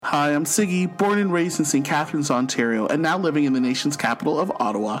Hi, I'm Siggy, born and raised in St. Catharines, Ontario, and now living in the nation's capital of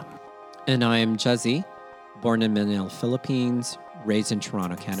Ottawa. And I am Juzzy, born in Manila, Philippines, raised in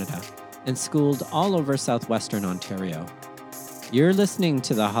Toronto, Canada, and schooled all over southwestern Ontario. You're listening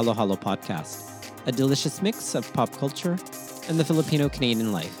to the Halo Halo podcast, a delicious mix of pop culture and the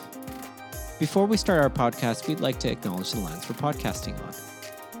Filipino-Canadian life. Before we start our podcast, we'd like to acknowledge the lands we're podcasting on.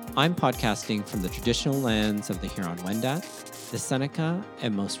 I'm podcasting from the traditional lands of the Huron-Wendat, the Seneca,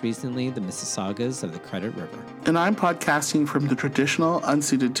 and most recently, the Mississaugas of the Credit River. And I'm podcasting from the traditional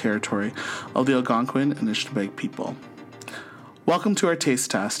unceded territory of the Algonquin and Anishinaabe people. Welcome to our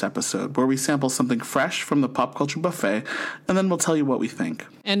Taste Test episode, where we sample something fresh from the pop culture buffet, and then we'll tell you what we think.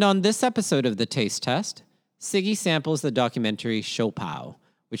 And on this episode of the Taste Test, Siggy samples the documentary Showpao,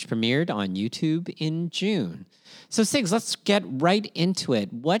 which premiered on YouTube in June. So Sigs, let's get right into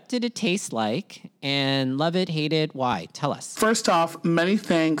it. What did it taste like? And love it, hate it, why? Tell us. First off, many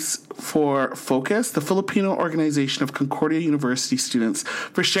thanks for Focus, the Filipino organization of Concordia University students,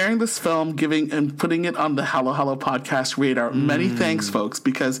 for sharing this film, giving and putting it on the Halo Halo podcast radar. Many thanks, folks,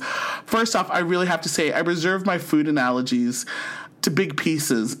 because first off, I really have to say, I reserve my food analogies to big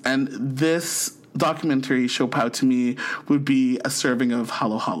pieces, and this documentary, Showpao, to me, would be a serving of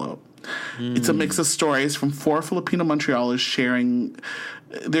Halo Halo. It's a mix of stories from 4 Filipino Montrealers sharing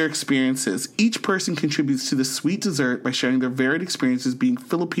their experiences. Each person contributes to the sweet dessert by sharing their varied experiences being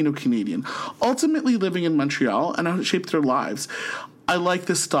Filipino-Canadian, ultimately living in Montreal and how it shaped their lives. I like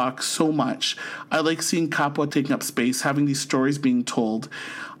this doc so much. I like seeing Kapwa taking up space, having these stories being told.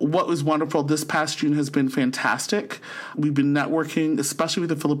 What was wonderful this past June has been fantastic. We've been networking, especially with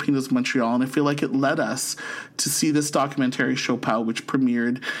the Filipinos of Montreal, and I feel like it led us to see this documentary, Showpao, which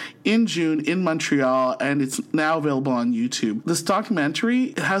premiered in June in Montreal, and it's now available on YouTube. This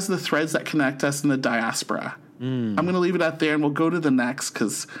documentary has the threads that connect us in the diaspora. I'm going to leave it at there, and we'll go to the next,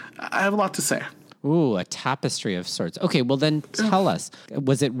 because I have a lot to say. Ooh, a tapestry of sorts. Okay, well then tell us,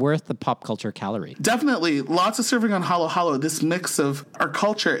 was it worth the pop culture calorie? Definitely. Lots of serving on Halo Halo. This mix of our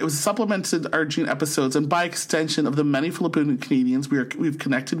culture, it was supplemented our June episodes, and by extension of the many Filipino Canadians we've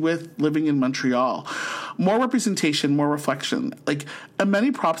connected with living in Montreal. More representation, more reflection. And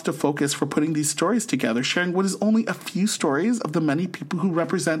many props to Focus for putting these stories together, sharing what is only a few stories of the many people who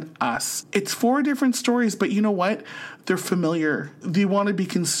represent us. It's 4 different stories, but you know what? They're familiar. They want to be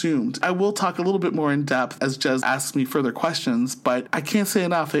consumed. I will talk a little bit more in depth as Jez asks me further questions, but I can't say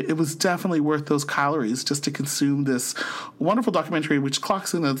enough. It was definitely worth those calories just to consume this wonderful documentary, which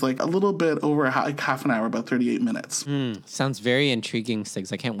clocks in as a little bit over half an hour, about 38 minutes. Sounds very intriguing,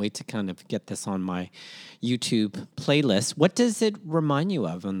 Sigs. I can't wait to kind of get this on my YouTube playlist. What does it remind you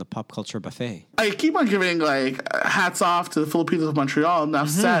of on the pop culture buffet? I keep on giving hats off to the Filipinos of Montreal. Enough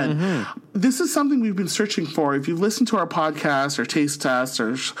said. This is something we've been searching for. If you've listened to our podcast or taste tests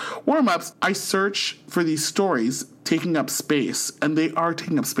or warm-ups, I search for these stories taking up space, and they are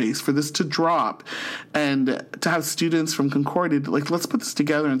taking up space for this to drop and to have students from Concordia let's put this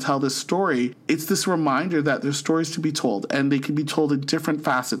together and tell this story. It's this reminder that there's stories to be told, and they can be told in different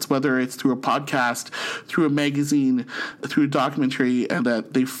facets, whether it's through a podcast, through a magazine, through a documentary, and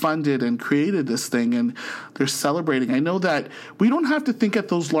that they funded and created this thing and they're celebrating. I know that we don't have to think at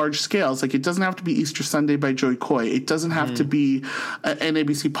those large scales. It doesn't have to be Easter Sunday by Joy Coy. It doesn't have to be an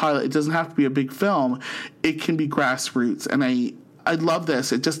ABC pilot. It doesn't have to be a big film. It can be grassroots, and I love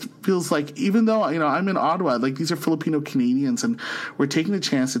this. It just feels like, even though I'm in Ottawa, these are Filipino Canadians, and we're taking the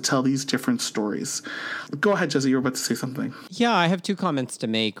chance to tell these different stories. Go ahead, Jesse. You were about to say something. Yeah, I have 2 comments to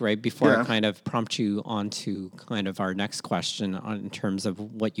make right before I kind of prompt you on to kind of our next question in terms of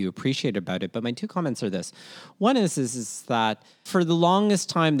what you appreciate about it. But my 2 comments are this. One is that for the longest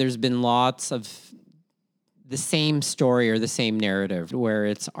time, there's been lots of the same story or the same narrative where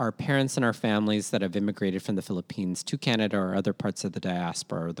it's our parents and our families that have immigrated from the Philippines to Canada or other parts of the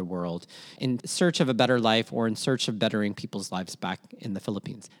diaspora or the world in search of a better life or in search of bettering people's lives back in the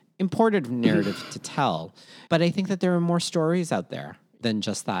Philippines. Important narrative to tell, but I think that there are more stories out there than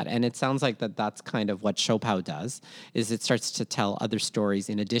just that. And it sounds like that's kind of what Showpao does, is it starts to tell other stories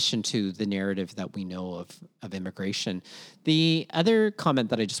in addition to the narrative that we know of immigration. The other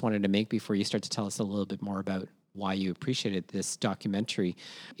comment that I just wanted to make before you start to tell us a little bit more about why you appreciated this documentary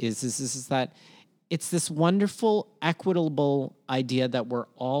is that it's this wonderful, equitable idea that we're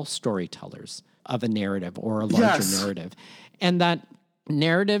all storytellers of a narrative or a larger narrative. And that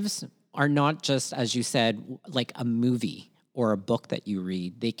narratives are not just, as you said, like a movie or a book that you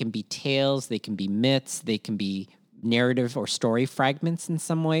read. They can be tales, they can be myths, they can be narrative or story fragments in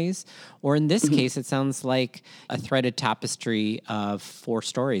some ways. Or in this case, it sounds like a threaded tapestry of 4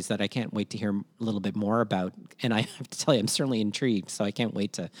 stories that I can't wait to hear a little bit more about. And I have to tell you, I'm certainly intrigued, so I can't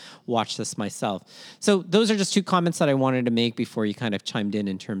wait to watch this myself. So those are just 2 comments that I wanted to make before you kind of chimed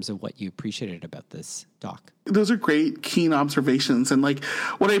in terms of what you appreciated about this doc. Those are great, keen observations. And like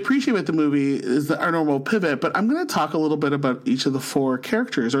what I appreciate with the movie is our normal pivot, but I'm going to talk a little bit about each of the 4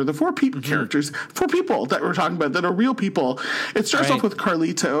 characters, or the 4 characters, 4 people that we're talking about that are real people. It starts off with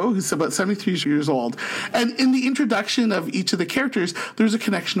Carlito, who's about 73 years old. And in the introduction of each of the characters, there's a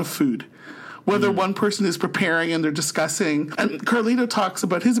connection of food. Whether one person is preparing and they're discussing. And Carlito talks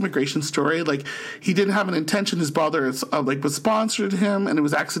about his immigration story. Like, he didn't have an intention. His brother was sponsored him, and it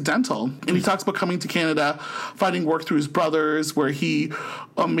was accidental. And he talks about coming to Canada, finding work through his brothers, where he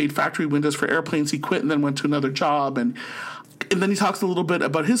made factory windows for airplanes. He quit and then went to another job. And then he talks a little bit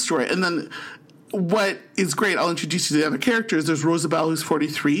about his story. And then what is great, I'll introduce you to the other characters. There's Rosabelle, who's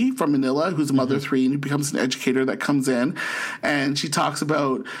 43, from Manila, who's a mother of 3, and he becomes an educator that comes in. And she talks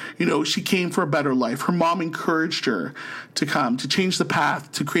about, she came for a better life. Her mom encouraged her to come, to change the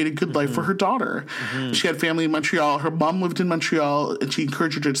path, to create a good life for her daughter. She had family in Montreal. Her mom lived in Montreal, and she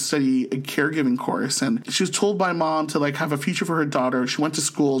encouraged her to study a caregiving course. And she was told by mom to, have a future for her daughter. She went to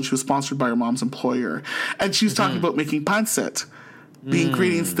school, and she was sponsored by her mom's employer. And she was talking about making pancit, the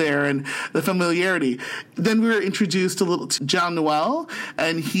ingredients there, and the familiarity. Then we were introduced to Jean Noel,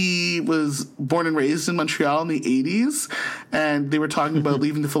 and he was born and raised in Montreal in the 80s, and they were talking about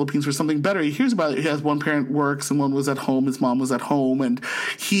leaving the Philippines for something better. He hears about it. He has one parent works and one was at home. His mom was at home, and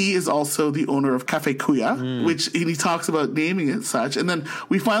he is also the owner of Cafe Kuya, and he talks about naming it such. And then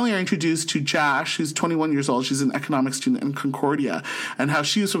we finally are introduced to Jash, who's 21 years old. She's an economics student in Concordia, and how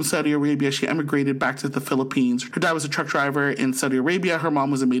she was from Saudi Arabia. She emigrated back to the Philippines. Her dad was a truck driver in Saudi Arabia. Her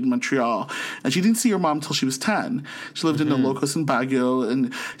mom was a maid in Montreal, and she didn't see her mom until she was 10. She lived in Ilocos and Baguio,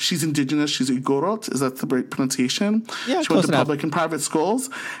 and she's indigenous. She's Igorot. Is that the right pronunciation? Yeah, she went to public and private schools,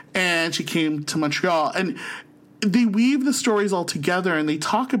 and she came to Montreal. And they weave the stories all together, and they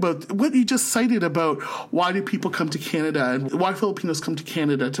talk about what you just cited about why do people come to Canada and why Filipinos come to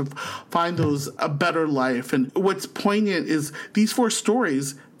Canada to find a better life. And what's poignant is these 4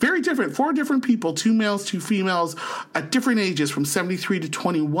 stories, very different, 4 different people, 2 males, 2 females, at different ages, from 73 to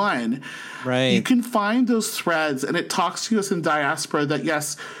 21. Right. You can find those threads, and it talks to us in diaspora that,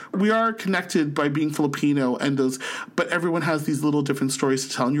 yes, we are connected by being Filipino, but everyone has these little different stories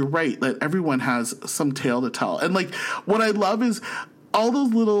to tell. And you're right, that everyone has some tale to tell. And what I love is all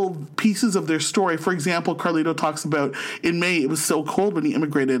those little pieces of their story. For example, Carlito talks about in May, it was so cold when he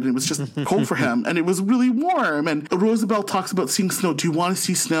immigrated, and it was just cold for him, and it was really warm. And Rosabelle talks about seeing snow. Do you want to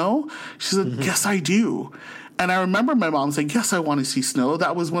see snow? She said, yes, I do. And I remember my mom saying, yes, I want to see snow.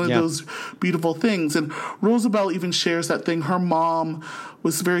 That was one of those beautiful things. And Rosabelle even shares that thing. Her mom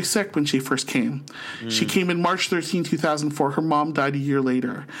was very sick when she first came. She came in March 13, 2004. Her mom died a year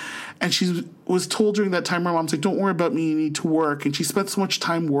later. And she was told during that time, her mom's like, don't worry about me, you need to work. And she spent so much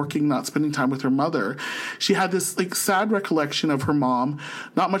time working, not spending time with her mother. She had this sad recollection of her mom,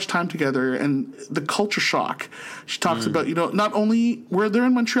 not much time together, and the culture shock. She talks about, not only where they're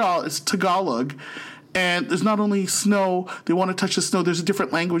in Montreal, it's Tagalog. And there's not only snow, they want to touch the snow, there's a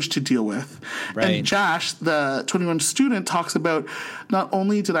different language to deal with. Right. And Josh, the 21 student, talks about, not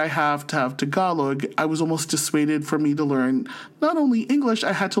only did I have to have Tagalog, I was almost dissuaded for me to learn not only English,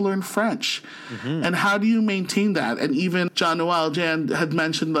 I had to learn French. And how do you maintain that? And even Jan had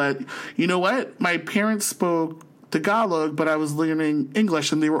mentioned that, you know what, my parents spoke Tagalog, but I was learning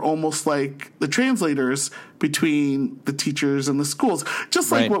English, and they were almost like the translators between the teachers and the schools,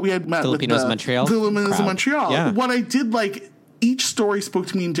 just like what we had met Filipinos with the Montreal Filipinos in Montreal. Yeah. What I did each story spoke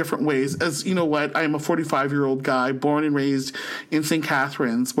to me in different ways. As you know what, I am a 45-year-old guy born and raised in St.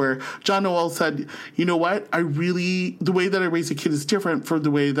 Catharines, where John Noel said, you know what, the way that I raise a kid is different from the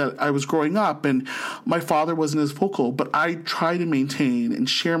way that I was growing up. And my father wasn't as vocal, but I try to maintain and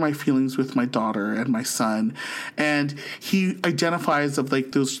share my feelings with my daughter and my son. And he identifies of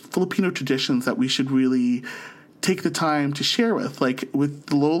those Filipino traditions that we should really take the time to share with.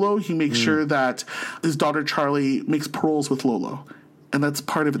 With Lolo, he makes sure that his daughter Charlie makes pearls with Lolo. And that's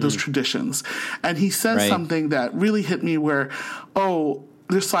part of those traditions. And he says something that really hit me where,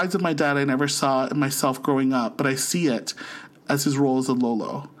 there's sides of my dad I never saw in myself growing up, but I see it as his role as a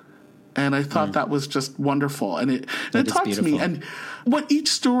Lolo. And I thought that was just wonderful. And it talked to me. And what each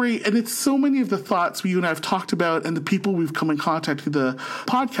story, and it's so many of the thoughts you and I have talked about and the people we've come in contact with the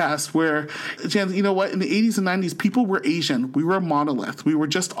podcast where, Jan, you know what, in the 80s and 90s, people were Asian. We were a monolith. We were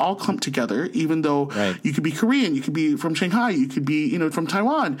just all clumped together, even though you could be Korean, you could be from Shanghai, you could be, you know, from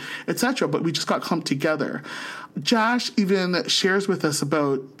Taiwan, etc. But we just got clumped together. Josh even shares with us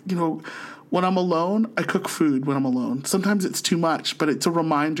about, you know, when I'm alone, I cook food when I'm alone. Sometimes it's too much, but it's a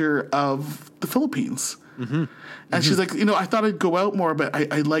reminder of the Philippines. And she's like, you know, I thought I'd go out more, but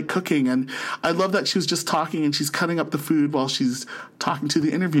I like cooking. And I love that she was just talking and she's cutting up the food while she's talking to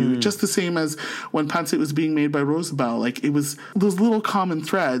the interview. Just the same as when pancit was being made by Rosabelle. Like, it was those little common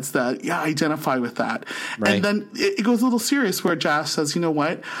threads that, identify with that. And then it goes a little serious where Josh says, you know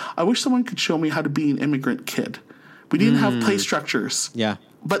what? I wish someone could show me how to be an immigrant kid. We didn't have play structures.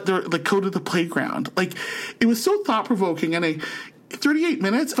 But they're like go to the playground. Like, it was so thought provoking, and 38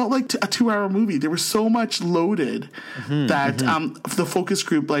 minutes felt like a 2-hour movie. There was so much loaded that the focus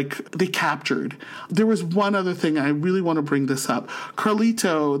group, like, they captured. There was one other thing, I really want to bring this up.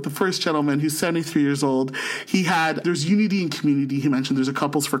 Carlito, the first gentleman, who's 73 years old, there's unity and community. He mentioned there's a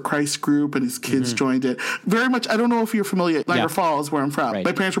Couples for Christ group, and his kids joined it. Very much, I don't know if you're familiar, Niagara Falls, where I'm from.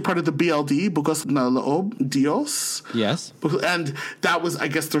 My parents were part of the BLD, Bugos na Loob Dios. Yes. And that was, I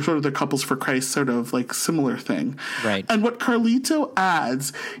guess, they're sort of the Couples for Christ sort of, like, similar thing. And what Carlito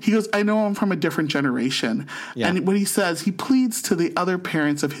adds, he goes, I know I'm from a different generation. And what he says, he pleads to the other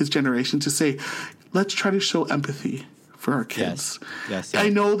parents of his generation to say, let's try to show empathy for our kids. I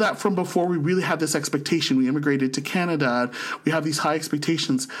know that from before we really had this expectation. We immigrated to Canada. We have these high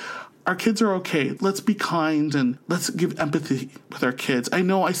expectations. Our kids are okay. Let's be kind and let's give empathy with our kids. I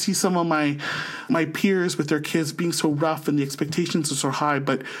know I see some of my peers with their kids being so rough and the expectations are so high,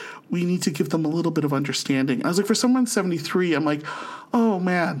 but we need to give them a little bit of understanding. And I was like, for someone 73, I'm like, oh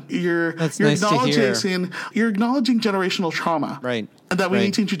man, you're acknowledging generational trauma. And that we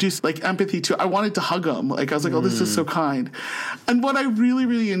need to introduce, like, empathy to. I wanted to hug him. Like, I was like, oh, this is so kind. And what I really,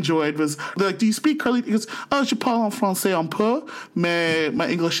 really enjoyed was, like, do you speak Carly? He goes, oh, je parle en français un peu, mais my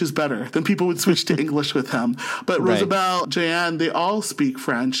English is better. Then people would switch to English with him. But Rosabelle, Jeanne, they all speak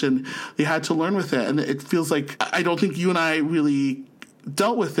French, and they had to learn with it. And it feels like, I don't think you and I really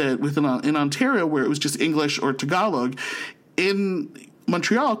dealt with it in Ontario, where it was just English or Tagalog. In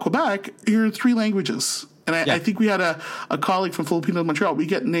Montreal, Quebec, you're in 3 languages. And I think we had a colleague from Filipino Montreal. We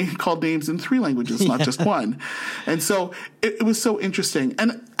get called names in 3 languages, not just one. And so it was so interesting.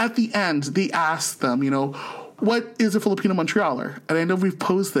 And at the end, they asked them, you know, what is a Filipino Montrealer? And I know we've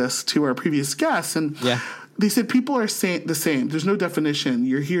posed this to our previous guests, and they said people are the same. There's no definition.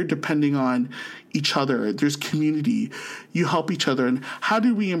 You're here depending on each other. There's community. You help each other. And how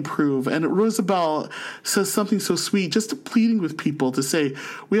do we improve? And Rosabelle says something so sweet, just pleading with people to say,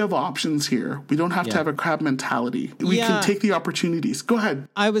 we have options here. We don't have to have a crab mentality. We can take the opportunities. Go ahead.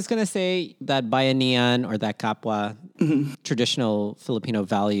 I was going to say that bayanihan, or that kapwa, traditional Filipino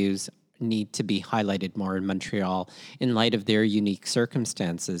values, need to be highlighted more in Montreal in light of their unique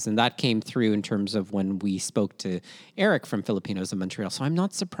circumstances. And that came through in terms of when we spoke to Eric from Filipinos in Montreal. So I'm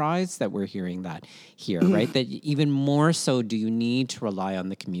not surprised that we're hearing that here, right? That even more so do you need to rely on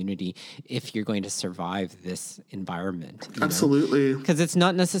the community if you're going to survive this environment. Absolutely. Because it's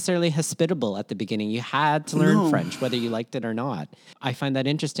not necessarily hospitable at the beginning. You had to learn French, whether you liked it or not. I find that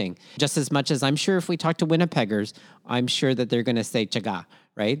interesting. Just as much as I'm sure if we talk to Winnipeggers, I'm sure that they're going to say chaga,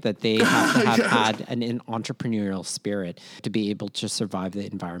 right? That they have to have had an entrepreneurial spirit to be able to survive the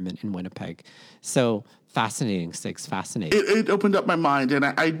environment in Winnipeg. So fascinating, Six. Fascinating. It opened up my mind, and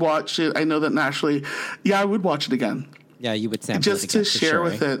I'd watch it. I know that naturally, I would watch it again. Yeah, you would sample just it again, to share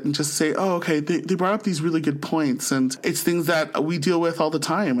with it and just say, oh, okay, they brought up these really good points, and it's things that we deal with all the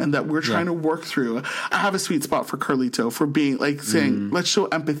time and that we're trying to work through. I have a sweet spot for Carlito for being like saying, let's show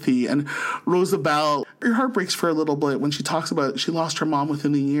empathy. And Rosabelle, your heart breaks for a little bit when she talks about she lost her mom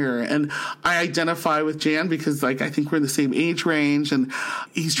within a year. And I identify with Jan because, like, I think we're in the same age range, and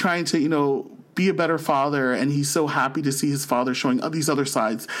he's trying to, be a better father, and he's so happy to see his father showing these other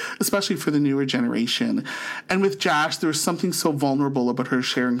sides, especially for the newer generation. And with Josh, there was something so vulnerable about her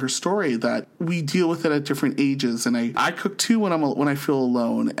sharing her story that we deal with it at different ages. And I cook too when I feel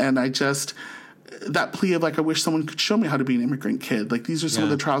alone, and I just that plea of, like, I wish someone could show me how to be an immigrant kid. Like, these are some of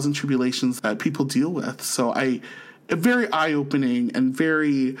the trials and tribulations that people deal with. So very eye-opening and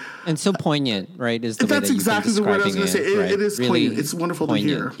very... And so poignant, right, is the way that you've exactly been the word I was going to say. Right? It is really poignant. It's wonderful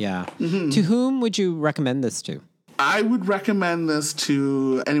poignant, to hear. Yeah. To whom would you recommend this to? I would recommend this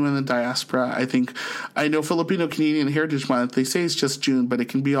to anyone in the diaspora. I know Filipino Canadian Heritage Month, they say it's just June, but it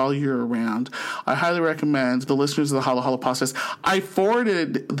can be all year around. I highly recommend the listeners of the Halo Halo podcast. I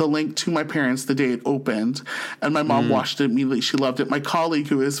forwarded the link to my parents the day it opened, and my mom watched it immediately. She loved it. My colleague,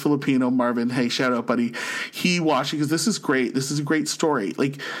 who is Filipino, Marvin, hey, shout out, buddy, he watched it because this is great. This is a great story.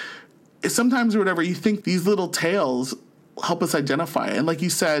 Like, sometimes or whatever, you think these little tales help us identify. And like you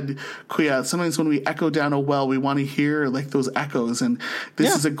said, Kuya, sometimes when we echo down a well, we want to hear like those echoes. And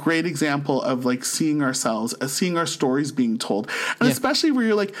this is a great example of like seeing ourselves, seeing our stories being told. And especially where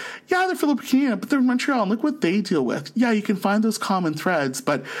you're like, yeah, they're Filipino, but they're in Montreal, and look what they deal with. Yeah, you can find those common threads,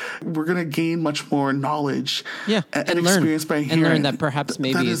 but we're going to gain much more knowledge and experience by hearing. And learn that perhaps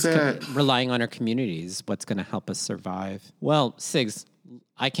maybe it's relying on our communities, what's going to help us survive. Well, Sigs,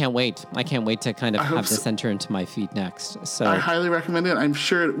 I can't wait. I can't wait to kind of have this enter into my feed next. So I highly recommend it. I'm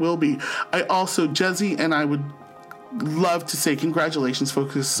sure it will be. I also, Jezzy and I would love to say congratulations,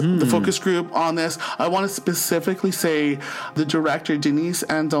 the focus group on this. I want to specifically say the director, Denise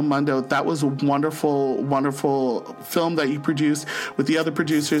Andelmundo, that was a wonderful, wonderful film that you produced with the other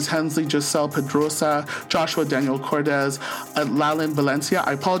producers, Hensley Giselle Pedrosa, Joshua Daniel Cordes, Lalin Valencia.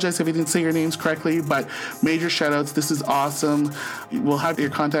 I apologize if I didn't say your names correctly, but major shout outs. This is awesome. We'll have your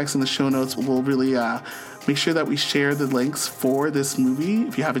contacts in the show notes. We'll really make sure that we share the links for this movie.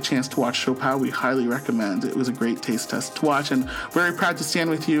 If you have a chance to watch Showpao, we highly recommend. It was a great taste test to watch, and very proud to stand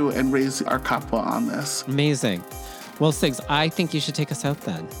with you and raise our kapwa on this. Amazing. Well, Sigs, I think you should take us out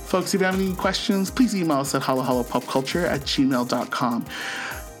then. Folks, if you have any questions, please email us at halohalopopculture@gmail.com.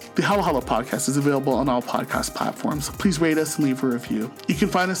 The Halo Halo podcast is available on all podcast platforms. Please rate us and leave a review. You can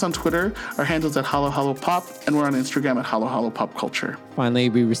find us on Twitter. Our handle's at Halo Halo Pop, and we're on Instagram at Halo Halo Pop Culture. Finally,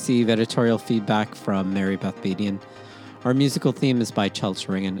 we receive editorial feedback from Mary Beth Badian. Our musical theme is by Charles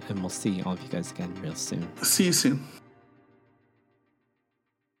Ringen, and we'll see all of you guys again real soon. See you soon.